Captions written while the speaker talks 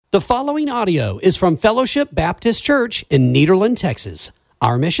The following audio is from Fellowship Baptist Church in Nederland, Texas.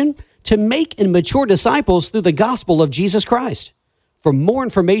 Our mission? To make and mature disciples through the gospel of Jesus Christ. For more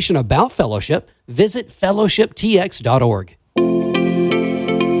information about Fellowship, visit fellowshiptx.org.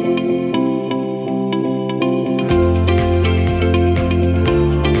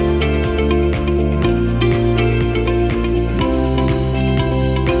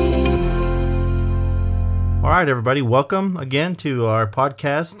 All right, everybody, welcome again to our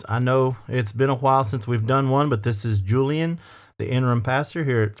podcast. I know it's been a while since we've done one, but this is Julian, the interim pastor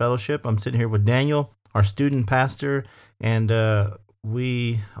here at Fellowship. I'm sitting here with Daniel, our student pastor, and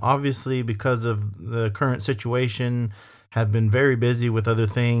we obviously, because of the current situation, have been very busy with other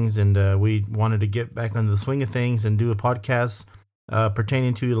things, and we wanted to get back into the swing of things and do a podcast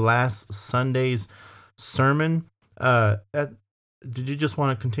pertaining to last Sunday's sermon. Did you just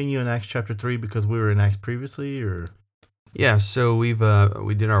want to continue in Acts chapter 3 because we were in Acts previously, or? Yeah, so we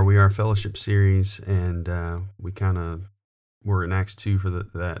did our We Are Fellowship series, and we kind of were in Acts 2 for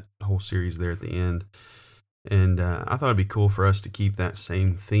that whole series there at the end. And I thought it'd be cool for us to keep that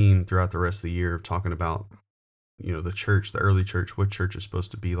same theme throughout the rest of the year of talking about, you know, the church, the early church, what church is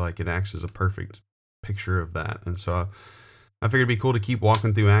supposed to be like. And Acts is a perfect picture of that. And so I figured it'd be cool to keep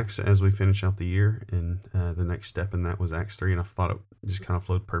walking through Acts as we finish out the year, and the next step in that was Acts 3, and I thought it just kind of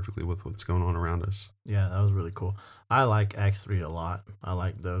flowed perfectly with what's going on around us. Yeah, that was really cool. I like Acts 3 a lot. I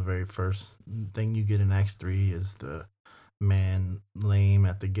like the very first thing you get in Acts 3 is the man lame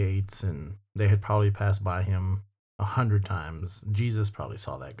at the gates, and they had probably passed by him 100 times. Jesus probably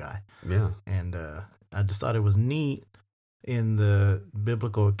saw that guy. Yeah. And I just thought it was neat in the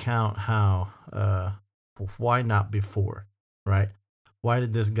biblical account how, why not before? Right? Why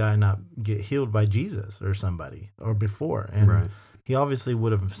did this guy not get healed by Jesus or somebody or before? And right. He obviously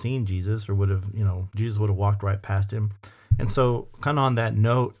would have seen Jesus, or would have, Jesus would have walked right past him. And so kind of on that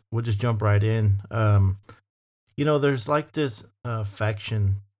note, we'll just jump right in. There's like this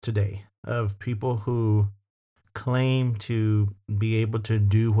faction today of people who claim to be able to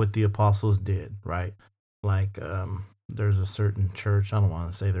do what the apostles did, right? Like there's a certain church, I don't want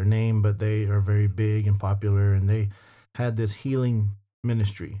to say their name, but they are very big and popular, and they had this healing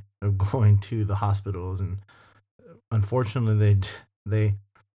ministry of going to the hospitals, and unfortunately they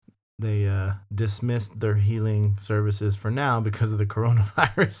dismissed their healing services for now because of the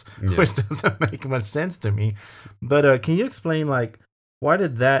coronavirus, which doesn't make much sense to me. But can you explain, like, why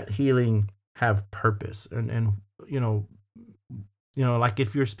did that healing have purpose? And like,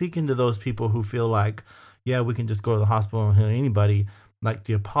 if you're speaking to those people who feel like, yeah, we can just go to the hospital and heal anybody, like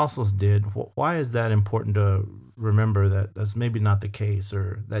the apostles did, why is that important to remember that that's maybe not the case,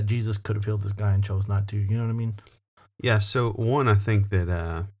 or that Jesus could have healed this guy and chose not to? You know what I mean? Yeah. So one, I think that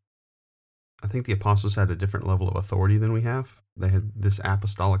the apostles had a different level of authority than we have. They had this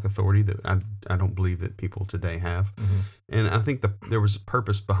apostolic authority that I don't believe that people today have. Mm-hmm. And I think there was a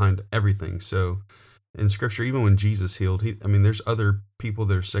purpose behind everything. So in Scripture, even when Jesus healed, there's other people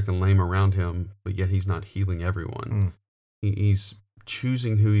that are sick and lame around him, but yet he's not healing everyone. He's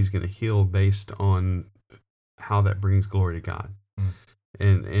choosing who he's going to heal based on how that brings glory to God.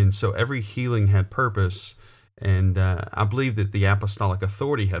 And so every healing had purpose, and I believe that the apostolic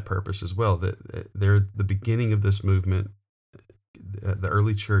authority had purpose as well, that they're the beginning of this movement, the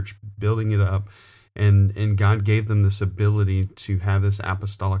early church, building it up, and God gave them this ability to have this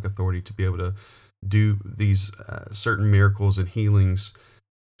apostolic authority to be able to do these certain miracles and healings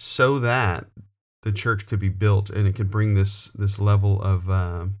so that the church could be built, and it could bring this level of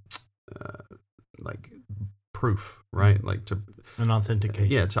like proof, right? Like to an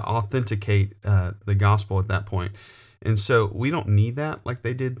authentication. To authenticate the gospel at that point. And so we don't need that like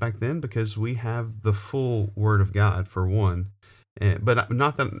they did back then, because we have the full Word of God, for one. But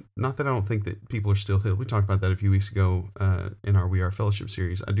not that I don't think that people are still healed. We talked about that a few weeks ago in our We Are Fellowship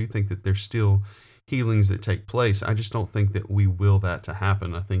series. I do think that there's still healings that take place. I just don't think that we will that to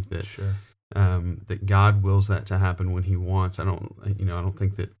happen. I think that that God wills that to happen when He wants. I don't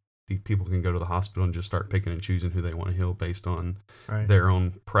think that people can go to the hospital and just start picking and choosing who they want to heal based on their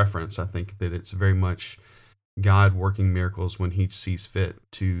own preference. I think that it's very much God working miracles when He sees fit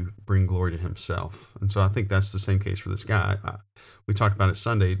to bring glory to Himself. And so I think that's the same case for this guy. We talked about it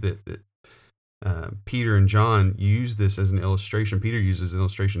Sunday that Peter and John use this as an illustration. Peter uses an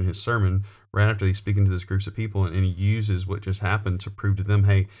illustration in his sermon right after he's speaking to these groups of people, and he uses what just happened to prove to them,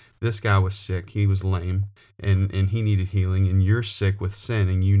 hey, this guy was sick, he was lame, and he needed healing, and you're sick with sin,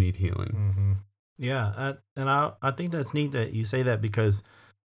 and you need healing. Mm-hmm. Yeah, and I think that's neat that you say that, because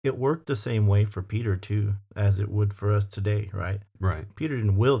it worked the same way for Peter too, as it would for us today, right? Right. Peter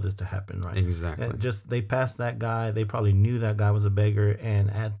didn't will this to happen, right? Exactly. And just they passed that guy. They probably knew that guy was a beggar, and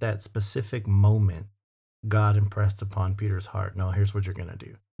at that specific moment, God impressed upon Peter's heart, no, here's what you're gonna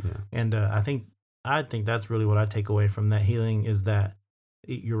do. Yeah. And I think that's really what I take away from that healing is that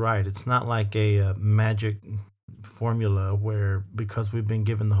you're right. It's not like a magic formula where because we've been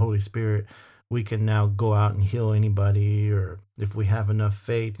given the Holy Spirit, we can now go out and heal anybody, or if we have enough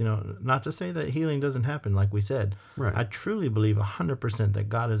faith, not to say that healing doesn't happen, like we said. Right. I truly believe 100% that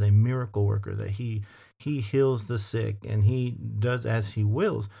God is a miracle worker, that he heals the sick and he does as he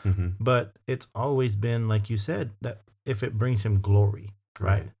wills. Mm-hmm. But it's always been, like you said, that if it brings him glory,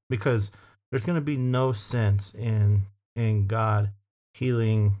 right? Because there's going to be no sense in God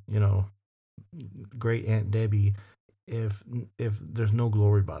healing, great Aunt Debbie if there's no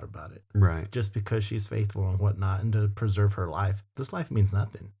glory about it. Right. Just because she's faithful and whatnot, and to preserve her life. This life means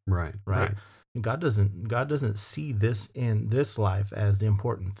nothing. Right. Right. And God doesn't see this in this life as the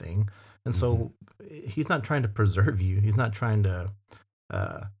important thing. And so he's not trying to preserve you. He's not trying to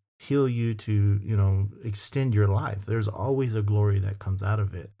heal you to, extend your life. There's always a glory that comes out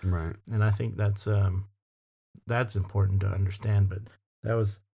of it. Right. And I think that's important to understand. But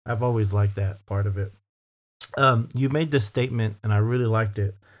I've always liked that part of it. You made this statement and I really liked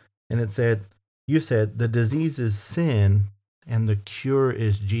it. And you said the disease is sin and the cure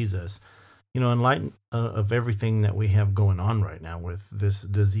is Jesus. In light of everything that we have going on right now with this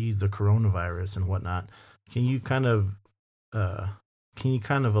disease, the coronavirus and whatnot, can you kind of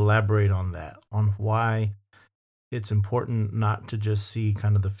elaborate on that, on why it's important not to just see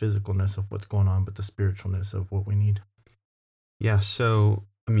kind of the physicalness of what's going on, but the spiritualness of what we need? Yeah. So,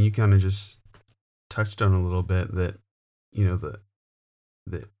 you kind of just touched on a little bit that,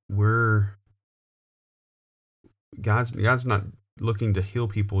 that God's not looking to heal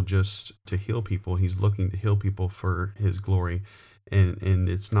people just to heal people. He's looking to heal people for his glory. And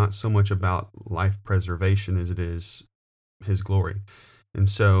it's not so much about life preservation as it is his glory. And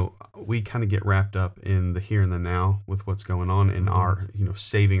so we kind of get wrapped up in the here and the now with what's going on in our,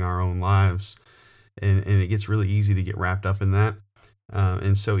 saving our own lives. And it gets really easy to get wrapped up in that.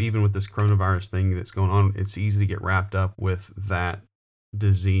 And so even with this coronavirus thing that's going on, it's easy to get wrapped up with that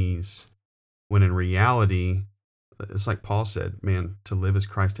disease, when in reality, it's like Paul said, man, to live is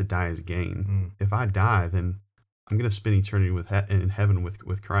Christ, to die is gain. If I die, then I'm going to spend eternity in heaven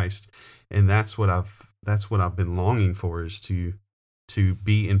with Christ. And that's what I've been longing for, is to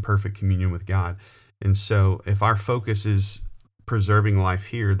be in perfect communion with God. And so if our focus is preserving life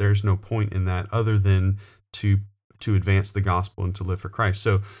here, there's no point in that other than to advance the gospel and to live for Christ.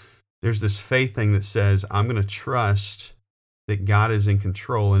 So there's this faith thing that says, I'm going to trust that God is in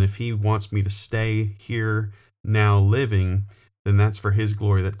control. And if he wants me to stay here now living, then that's for his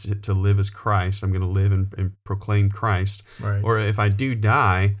glory, that's to live as Christ. I'm going to live and proclaim Christ. Right. Or if I do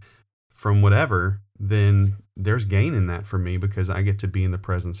die from whatever, then there's gain in that for me, because I get to be in the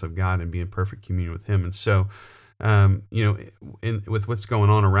presence of God and be in perfect communion with him. And so, with what's going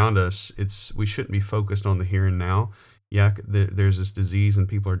on around us, we shouldn't be focused on the here and now. Yeah, there's this disease and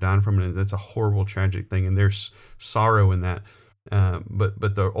people are dying from it, and that's a horrible, tragic thing, and there's sorrow in that. But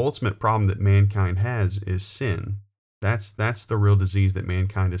the ultimate problem that mankind has is sin. That's the real disease that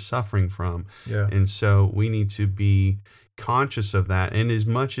mankind is suffering from. Yeah. And so we need to be conscious of that. And as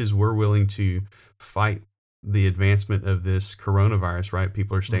much as we're willing to fight the advancement of this coronavirus, right?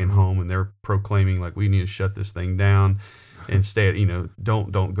 People are staying home and they're proclaiming like, we need to shut this thing down and stay,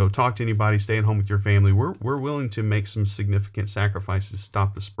 don't go talk to anybody, stay at home with your family. We're willing to make some significant sacrifices to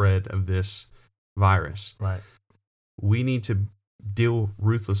stop the spread of this virus. Right. We need to deal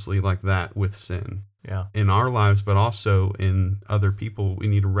ruthlessly like that with sin. Yeah. In our lives, but also in other people. We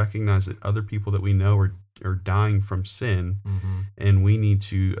need to recognize that other people that we know are dying from sin, and we need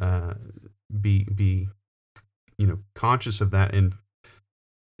to be conscious of that and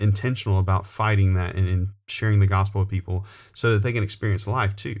intentional about fighting that and sharing the gospel with people so that they can experience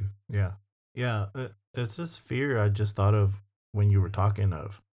life too. Yeah. Yeah. It's this fear I just thought of when you were talking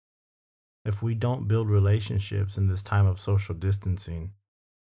of, if we don't build relationships in this time of social distancing,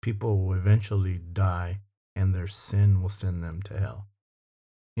 people will eventually die and their sin will send them to hell.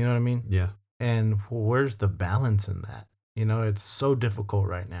 You know what I mean? Yeah. And where's the balance in that? It's so difficult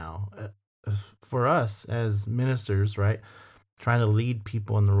right now for us as ministers, right? Trying to lead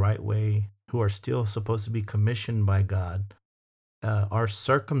people in the right way who are still supposed to be commissioned by God. Our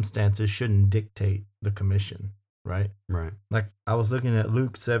circumstances shouldn't dictate the commission, right? Right. Like I was looking at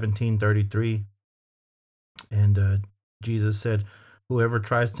Luke 17:33, and Jesus said, whoever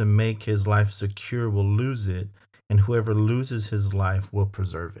tries to make his life secure will lose it, and whoever loses his life will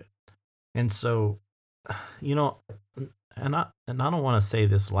preserve it. And so, you know, and I don't want to say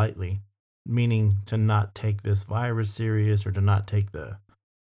this lightly, meaning to not take this virus serious or to not take the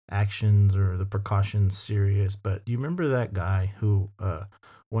actions or the precautions serious. But you remember that guy who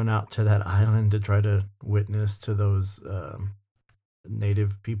went out to that island to try to witness to those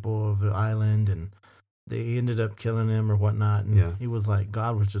native people of the island, and they ended up killing him or whatnot. And he was like,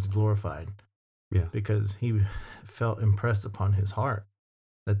 God was just glorified. Yeah. Because he felt impressed upon his heart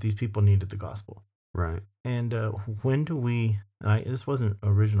that these people needed the gospel. Right. And when do we, and this wasn't an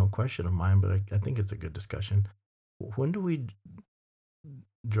original question of mine, but I think it's a good discussion. When do we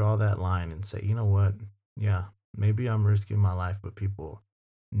draw that line and say, you know what? Yeah, maybe I'm risking my life, but people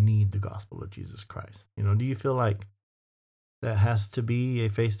need the gospel of Jesus Christ. You know, do you feel like that has to be a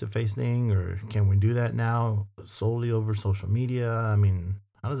face-to-face thing, or can we do that now solely over social media? I mean,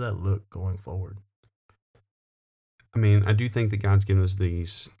 how does that look going forward? I mean, I do think that God's given us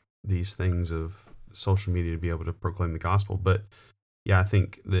these things of social media to be able to proclaim the gospel. But yeah, I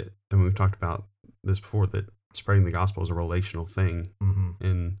think that, and we've talked about this before, that spreading the gospel is a relational thing. Mm-hmm.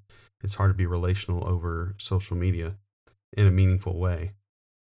 And it's hard to be relational over social media in a meaningful way.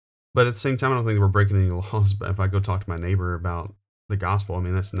 But at the same time, I don't think that we're breaking any laws. But if I go talk to my neighbor about the gospel, I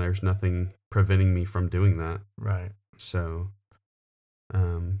mean, there's nothing preventing me from doing that. Right. So,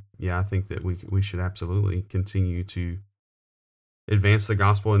 yeah, I think that we should absolutely continue to advance the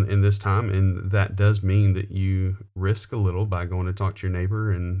gospel in this time, and that does mean that you risk a little by going to talk to your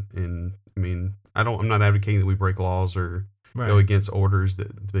neighbor. And I mean, I'm not advocating that we break laws or go against orders that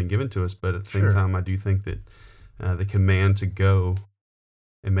have been given to us, but at the same time, I do think that the command to go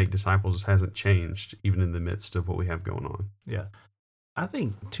and make disciples hasn't changed, even in the midst of what we have going on. Yeah, I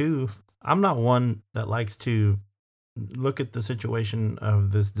think too, I'm not one that likes to look at the situation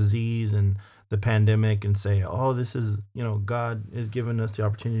of this disease and the pandemic and say, oh, this is, you know, God is giving us the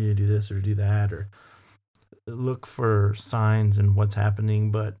opportunity to do this or do that, or look for signs in what's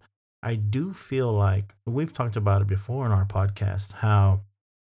happening. But I do feel like we've talked about it before in our podcast, how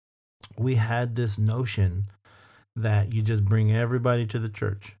we had this notion that you just bring everybody to the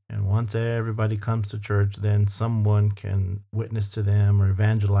church, and once everybody comes to church, then someone can witness to them or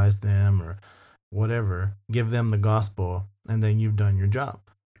evangelize them or whatever, give them the gospel, and then you've done your job.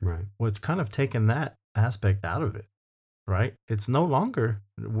 Right. Well, it's kind of taken that aspect out of it, right? It's no longer,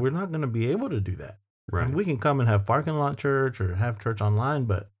 we're not going to be able to do that. Right. And we can come and have parking lot church or have church online,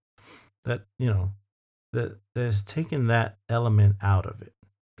 but that, you know, that has taken that element out of it.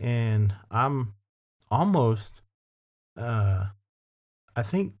 And I'm almost, I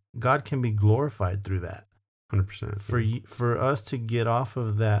think God can be glorified through that. 100%. For us to get off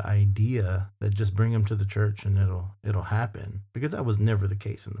of that idea that just bring them to the church and it'll happen, because that was never the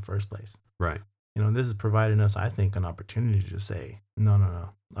case in the first place. Right. You know, this is providing us, I think, an opportunity to say, no.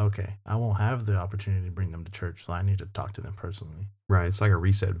 Okay, I won't have the opportunity to bring them to church, so I need to talk to them personally. Right. It's like a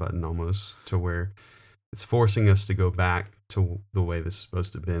reset button almost, to where it's forcing us to go back to the way this is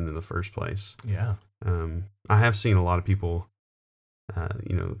supposed to have been in the first place. Yeah. I have seen a lot of people,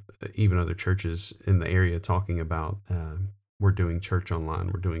 you know, even other churches in the area talking about, we're doing church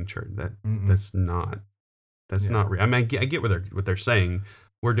online. We're doing church. That's not real. I mean, I get what they're saying.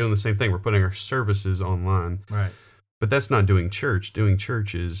 We're doing the same thing. We're putting our services online. Right. But that's not doing church. Doing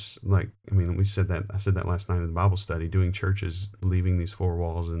church is like, I mean, I said that last night in the Bible study. Doing church is leaving these four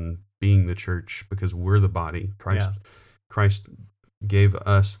walls and being the church, because we're the body. Christ gave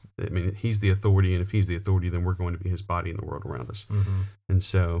us, I mean, he's the authority, and if he's the authority, then we're going to be his body in the world around us. Mm-hmm. And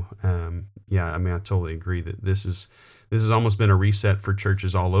so, yeah, I mean, I totally agree that this has almost been a reset for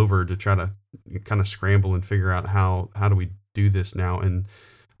churches all over to try to kind of scramble and figure out how do we do this now. And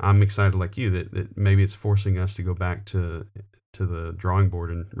I'm excited, like you, that maybe it's forcing us to go back to the drawing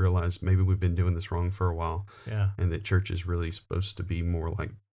board and realize maybe we've been doing this wrong for a while. Yeah. And that church is really supposed to be more like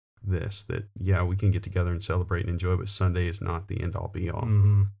this, that, yeah, we can get together and celebrate and enjoy, but Sunday is not the end all be all.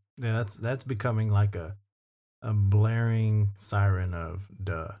 Mm-hmm. Yeah, that's becoming like a blaring siren of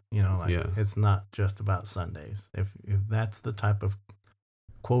you know, like It's not just about Sundays. If that's the type of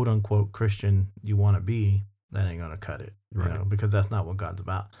quote unquote Christian you want to be, that ain't gonna cut it, you know, because that's not what God's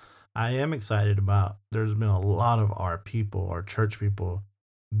about. I am excited about, there's been a lot of our people, our church people,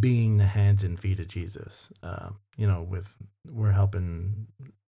 being the hands and feet of Jesus. You know, we're helping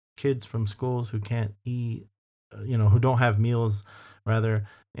kids from schools who can't eat, you know, who don't have meals rather,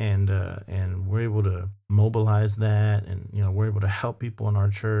 and we're able to mobilize that, and, you know, we're able to help people in our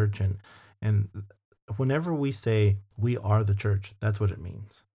church, and whenever we say we are the church, that's what it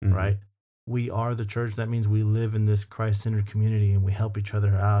means, right? we are the church. That means we live in this Christ-centered community and we help each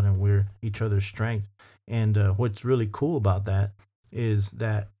other out and we're each other's strength. And what's really cool about that is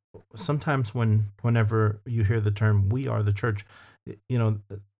that sometimes whenever you hear the term "we are the church," you know,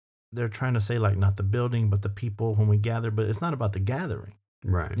 they're trying to say like not the building but the people when we gather, but it's not about the gathering.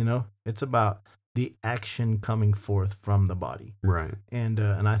 Right. You know, it's about the action coming forth from the body. Right. And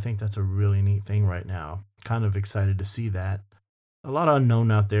I think that's a really neat thing right now. Kind of excited to see that. A lot of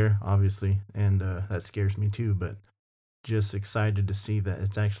unknown out there, obviously, and that scares me too. But just excited to see that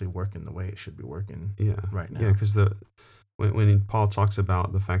it's actually working the way it should be working. Yeah. Right now. Yeah, because when Paul talks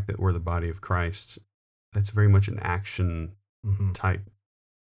about the fact that we're the body of Christ, that's very much an action type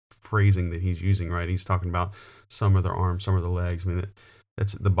phrasing that he's using. Right. He's talking about some are their arms, some are the legs. I mean,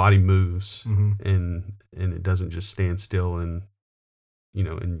 that's the body moves, and it doesn't just stand still and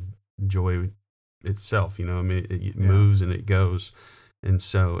enjoy itself. I mean, it moves and it goes, and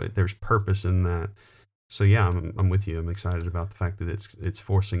so there's purpose in that. So yeah, I'm with you. I'm excited about the fact that it's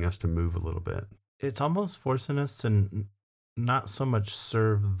forcing us to move a little bit. It's almost forcing us to not so much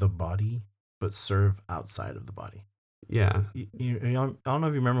serve the body, but serve outside of the body. Yeah. I don't know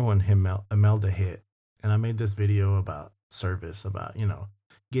if you remember when Imelda hit, and I made this video about service, about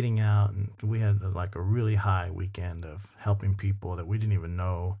getting out, and we had like a really high weekend of helping people that we didn't even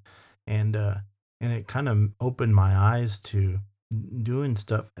know, and it kind of opened my eyes to doing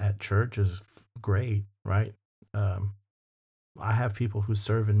stuff at church is great, right? I have people who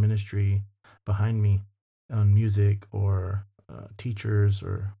serve in ministry behind me on music or teachers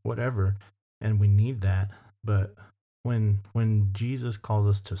or whatever, and we need that. But when Jesus calls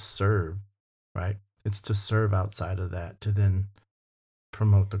us to serve, right, it's to serve outside of that, to then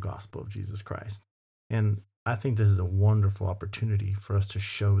promote the gospel of Jesus Christ. And I think this is a wonderful opportunity for us to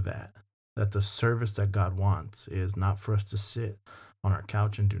show that the service that God wants is not for us to sit on our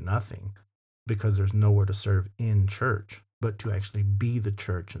couch and do nothing because there's nowhere to serve in church, but to actually be the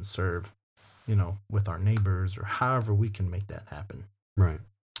church and serve, with our neighbors or however we can make that happen. Right.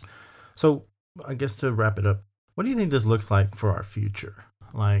 So I guess to wrap it up, what do you think this looks like for our future?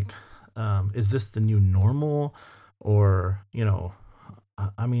 Like, is this the new normal, or,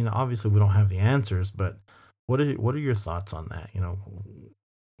 I mean, obviously we don't have the answers, but what are your thoughts on that?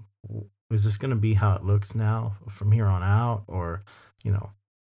 Is this going to be how it looks now from here on out, or,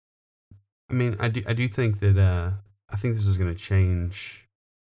 I mean, I do think that I think this is going to change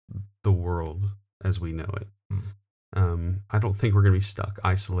the world as we know it. I don't think we're going to be stuck,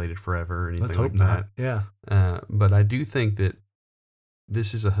 isolated forever or anything Let's hope like that. Not. Yeah. But I do think that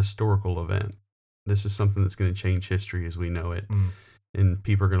this is a historical event. This is something that's going to change history as we know it. And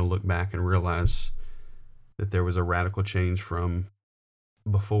people are going to look back and realize that there was a radical change from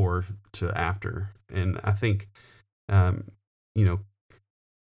before to after. And I think,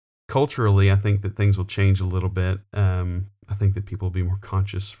 culturally, I think that things will change a little bit. I think that people will be more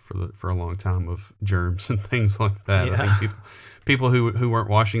conscious for a long time of germs and things like that. Yeah. I think people who weren't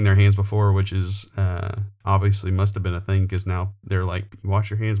washing their hands before, which is obviously must have been a thing, because now they're like, wash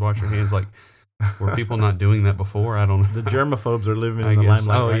your hands. Like, were people not doing that before? I don't know. The germaphobes are living in the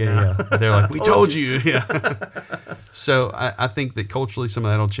limelight now. They're like, we told you. Yeah. So I think that culturally some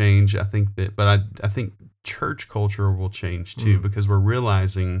of that will change. I think that, but I think church culture will change too, because we're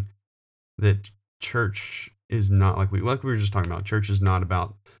realizing that church is not like we were just talking about. Church is not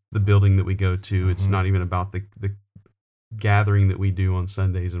about the building that we go to. It's not even about the gathering that we do on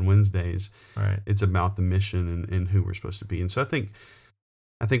Sundays and Wednesdays. Right. It's about the mission and who we're supposed to be. And so I think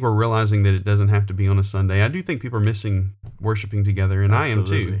we're realizing that it doesn't have to be on a Sunday. I do think people are missing worshiping together, and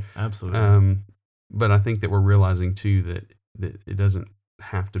Absolutely. I am too. Absolutely. But I think that we're realizing too that it doesn't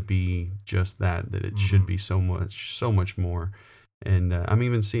have to be just that it should be so much more. And I'm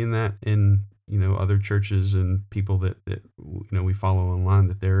even seeing that in other churches and people that we follow online,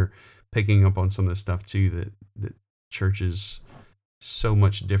 that they're picking up on some of this stuff too, that church is so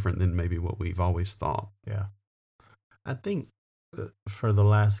much different than maybe what we've always thought. Yeah. I think for the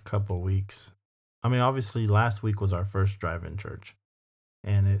last couple of weeks, I mean, obviously last week was our first drive-in church,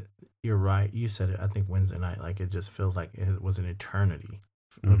 and you're right. You said it, I think Wednesday night, like it just feels like it was an eternity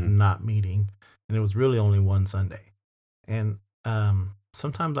of not meeting, and it was really only one Sunday. And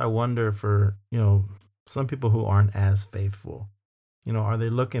sometimes I wonder for, some people who aren't as faithful, are they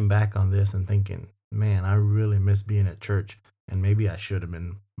looking back on this and thinking, man, I really miss being at church, and maybe I should have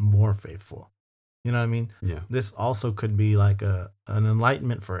been more faithful. You know what I mean? Yeah. This also could be like an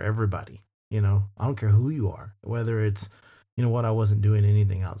enlightenment for everybody. I don't care who you are, whether it's, I wasn't doing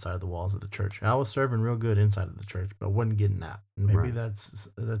anything outside of the walls of the church. I was serving real good inside of the church, but wasn't getting out. And maybe that's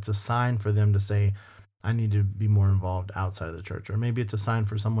a sign for them to say, I need to be more involved outside of the church. Or maybe it's a sign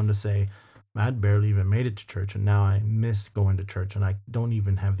for someone to say, I'd barely even made it to church, and now I miss going to church, and I don't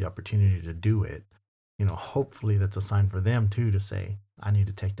even have the opportunity to do it. Hopefully that's a sign for them too, to say, I need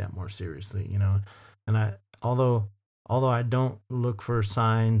to take that more seriously, and although I don't look for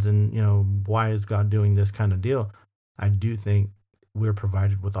signs and, why is God doing this kind of deal, I do think we're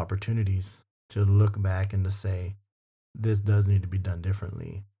provided with opportunities to look back and to say, this does need to be done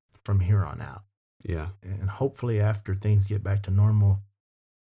differently from here on out. Yeah. And hopefully after things get back to normal,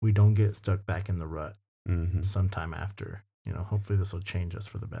 we don't get stuck back in the rut sometime after. Hopefully this will change us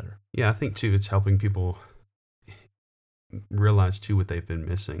for the better. Yeah, I think too, it's helping people realize too what they've been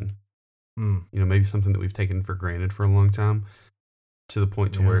missing. Maybe something that we've taken for granted for a long time, to the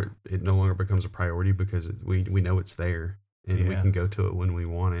point to where it no longer becomes a priority because we know it's there and we can go to it when we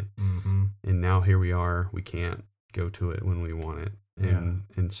want it. And now here we are, we can't go to it when we want it.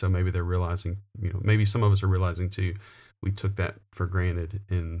 And so maybe they're realizing, maybe some of us are realizing too, we took that for granted,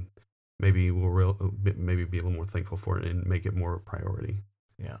 and maybe we'll maybe be a little more thankful for it and make it more a priority.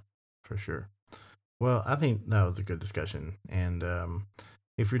 Yeah, for sure. Well, I think that was a good discussion. And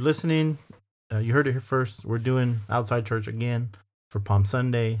if you're listening, you heard it here first. We're doing Outside Church again for Palm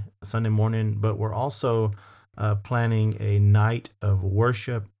Sunday morning, but we're also planning a night of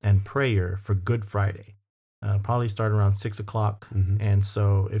worship and prayer for Good Friday. Probably start around 6:00. And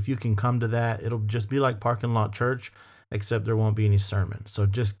so if you can come to that, it'll just be like parking lot church, except there won't be any sermon. So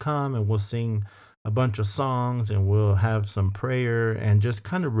just come and we'll sing a bunch of songs and we'll have some prayer and just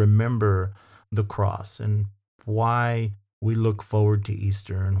kind of remember the cross and why we look forward to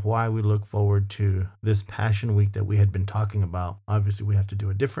Easter and why we look forward to this Passion Week that we had been talking about. Obviously, we have to do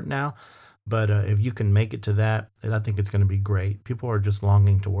it different now, but if you can make it to that, I think it's going to be great. People are just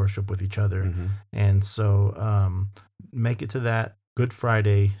longing to worship with each other. And so make it to that. Good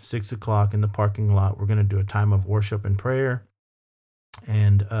Friday, 6:00 in the parking lot. We're going to do a time of worship and prayer.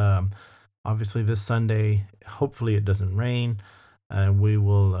 And obviously this Sunday, hopefully it doesn't rain. We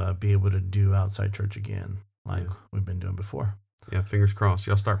will be able to do Outside Church again like we've been doing before. Yeah, fingers crossed.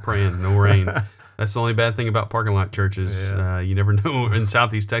 Y'all start praying. No rain. That's the only bad thing about parking lot churches. You never know in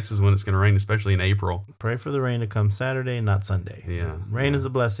Southeast Texas when it's going to rain, especially in April. Pray for the rain to come Saturday, not Sunday. Yeah. Rain is a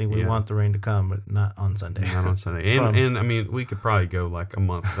blessing. We want the rain to come, but not on Sunday. Not on Sunday. And I mean, we could probably go like a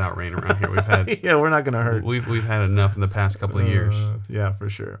month without rain around here. We've had we're not going to hurt. We've had enough in the past couple of years. Yeah, for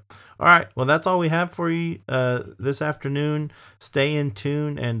sure. All right. Well, that's all we have for you this afternoon. Stay in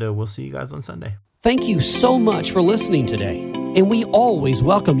tune, and we'll see you guys on Sunday. Thank you so much for listening today. And we always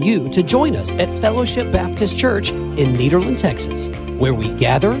welcome you to join us at Fellowship Baptist Church in Nederland, Texas, where we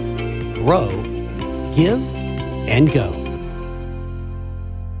gather, grow, give, and go.